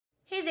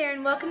Hey there,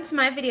 and welcome to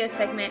my video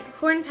segment,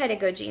 Horn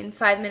Pedagogy in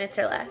 5 minutes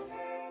or less.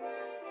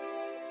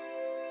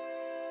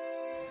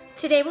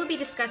 Today we'll be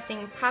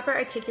discussing proper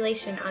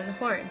articulation on the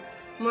horn,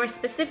 more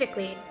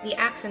specifically, the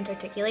accent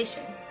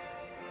articulation.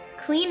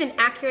 Clean and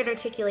accurate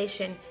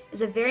articulation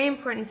is a very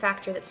important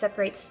factor that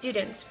separates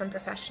students from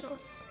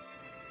professionals.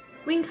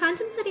 When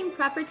contemplating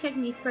proper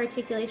technique for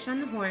articulation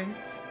on the horn,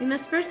 we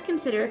must first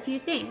consider a few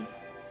things.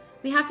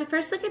 We have to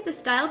first look at the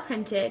style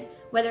printed,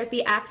 whether it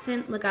be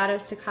accent, legato,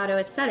 staccato,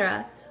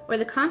 etc., or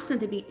the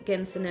consonant that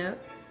begins the note,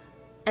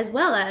 as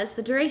well as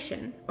the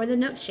duration, or the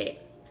note shape.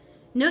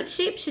 Note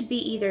shape should be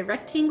either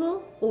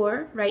rectangle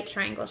or right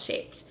triangle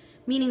shaped,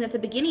 meaning that the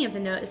beginning of the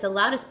note is the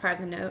loudest part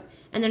of the note,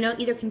 and the note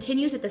either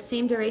continues at the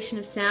same duration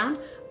of sound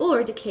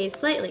or decays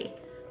slightly.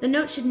 The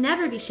note should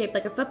never be shaped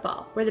like a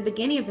football, where the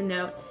beginning of the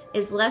note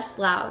is less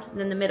loud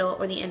than the middle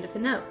or the end of the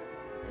note.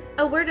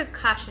 A word of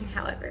caution,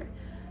 however.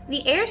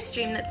 The air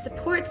stream that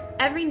supports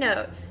every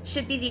note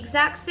should be the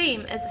exact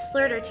same as the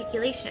slurred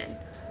articulation.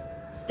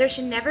 There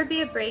should never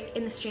be a break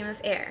in the stream of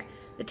air.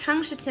 The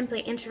tongue should simply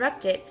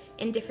interrupt it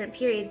in different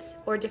periods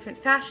or different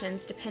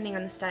fashions depending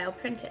on the style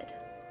printed.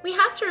 We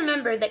have to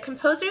remember that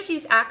composers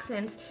use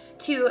accents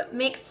to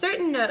make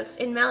certain notes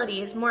in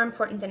melodies more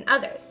important than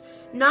others,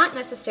 not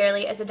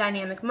necessarily as a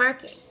dynamic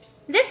marking.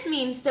 This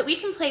means that we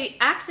can play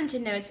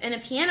accented notes in a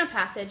piano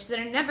passage that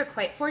are never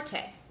quite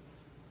forte.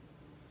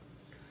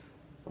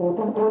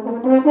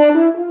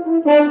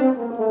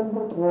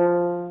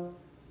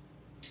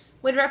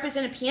 Would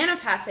represent a piano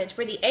passage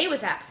where the A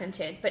was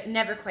accented but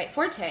never quite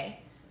forte,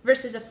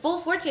 versus a full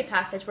forte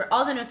passage where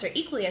all the notes are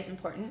equally as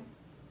important.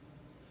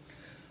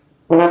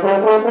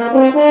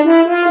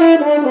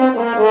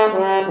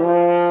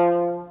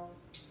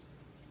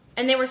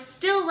 And they were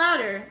still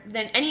louder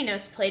than any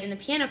notes played in the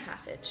piano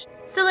passage.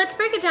 So let's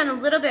break it down a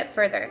little bit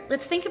further.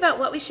 Let's think about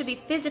what we should be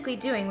physically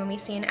doing when we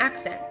see an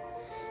accent.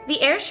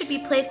 The air should be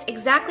placed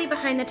exactly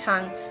behind the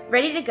tongue,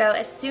 ready to go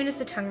as soon as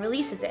the tongue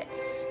releases it.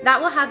 That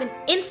will have an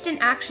instant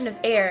action of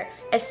air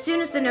as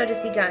soon as the note is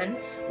begun,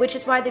 which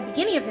is why the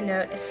beginning of the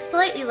note is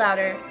slightly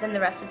louder than the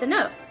rest of the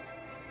note,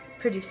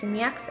 producing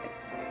the accent.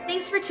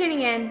 Thanks for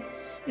tuning in.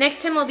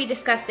 Next time we'll be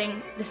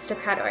discussing the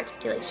staccato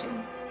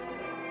articulation.